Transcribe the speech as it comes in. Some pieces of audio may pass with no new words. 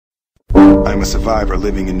I'm a survivor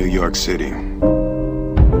living in New York City.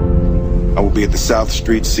 I will be at the South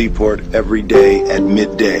Street Seaport every day at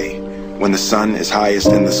midday when the sun is highest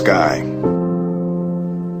in the sky.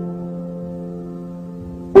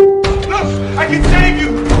 Look, I can save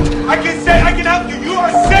you! I can help you! You are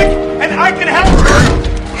sick and I can help you!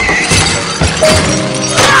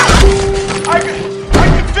 I can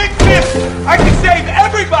fix this! I can save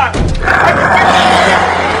everybody! I can fix this!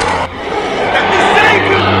 Let me save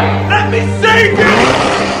you! Let me save you!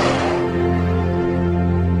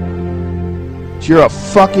 You're a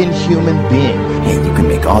fucking human being. And you can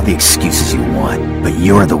make all the excuses you want, but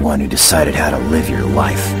you're the one who decided how to live your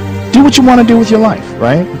life. Do what you want to do with your life,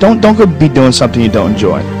 right? Don't go be doing something you don't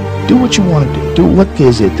enjoy. Do what you want to do. Do what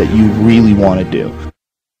is it that you really want to do.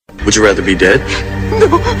 Would you rather be dead? No.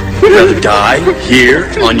 Would you rather die here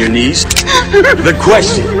on your knees? The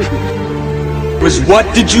question was,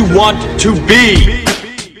 what did you want to be?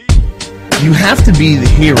 You have to be the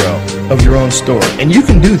hero of your own story, and you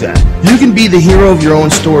can do that. You can be the hero of your own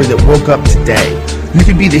story that woke up today. You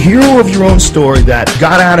can be the hero of your own story that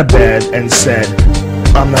got out of bed and said,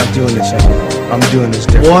 I'm not doing this anymore. I'm doing this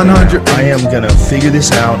differently. 100. I am gonna figure this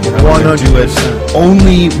out, and I'm gonna do it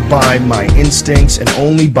only by my instincts and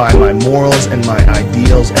only by my morals and my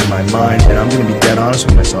ideals and my mind. And I'm gonna be dead honest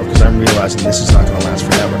with myself because I'm realizing this is not gonna last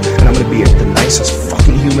forever. And I'm gonna be the nicest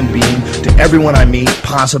fucking human being to everyone I meet,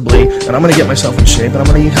 possibly. And I'm gonna get myself in shape, and I'm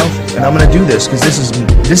gonna eat healthy, and I'm gonna do this because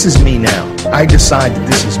this is me now. I decide that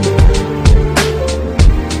this is me.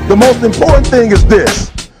 The most important thing is this: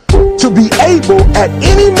 to be able at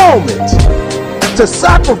any moment to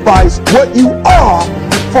sacrifice what you are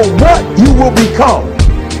for what you will become.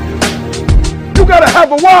 You gotta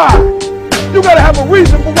have a why. You gotta have a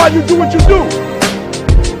reason for why you do what you do.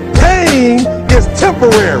 Pain is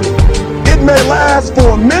temporary. It may last for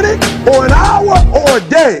a minute or an hour or a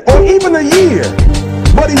day or even a year,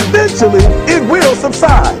 but eventually it will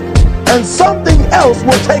subside and something else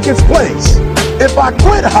will take its place. If I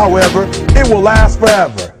quit, however, it will last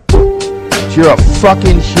forever. You're a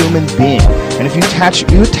fucking human being. And if you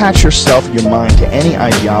attach yourself, your mind to any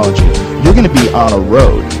ideology, you're going to be on a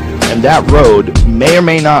road. And that road may or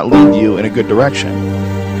may not lead you in a good direction.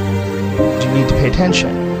 You need to pay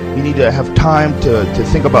attention. You need to have time to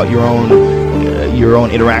think about your own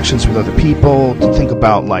interactions with other people, to think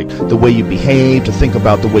about like the way you behave, to think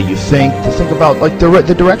about the way you think, to think about like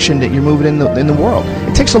the direction that you're moving in the world.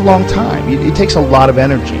 It takes a long time. It takes a lot of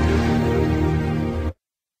energy.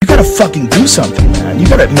 You gotta fucking do something, man. You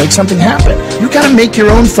gotta make something happen. You gotta make your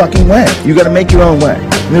own fucking way. You gotta make your own way.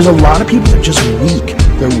 And there's a lot of people that are just weak.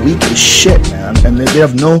 They're weak as shit, man. And they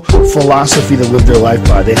have no philosophy to live their life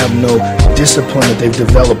by. They have no discipline that they've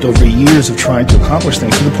developed over years of trying to accomplish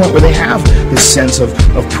things to the point where they have this sense of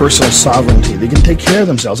personal sovereignty. They can take care of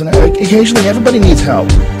themselves. And occasionally everybody needs help.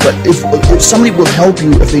 But if somebody will help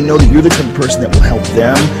you if they know that you're the type of person that will help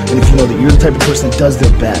them, and if you know that you're the type of person that does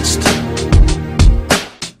their best.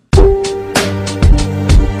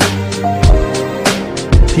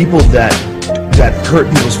 People that hurt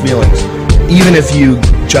people's feelings, even if you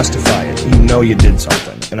justify it, you know you did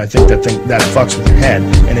something. And I think that fucks with your head,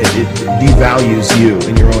 and it devalues you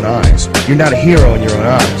in your own eyes. You're not a hero in your own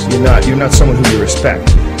eyes. You're not someone who you respect.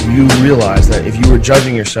 You realize that if you were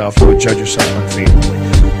judging yourself, you would judge yourself unfavorably.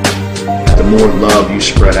 The more love you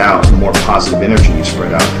spread out, the more positive energy you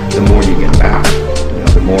spread out, the more you get back.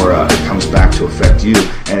 The more it comes back to affect you,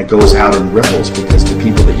 and it goes out in ripples because the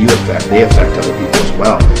people that you affect, they affect other people as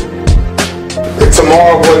well. If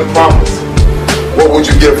tomorrow wasn't promised, what would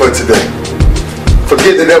you give for today?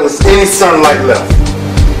 Forget that there was any sunlight left.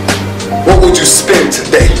 What would you spend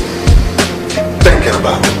today thinking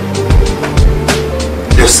about?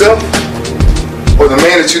 Yourself? Or the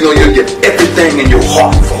man that you know you'll get everything in your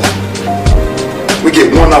heart for? We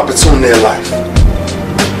get one opportunity in life,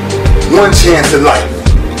 one chance in life,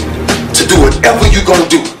 to do whatever you're going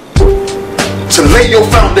to do, to lay your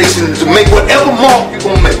foundation, to make whatever mark you're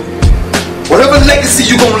going to make, whatever legacy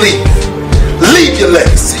you're going to leave your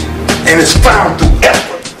legacy, and it's found through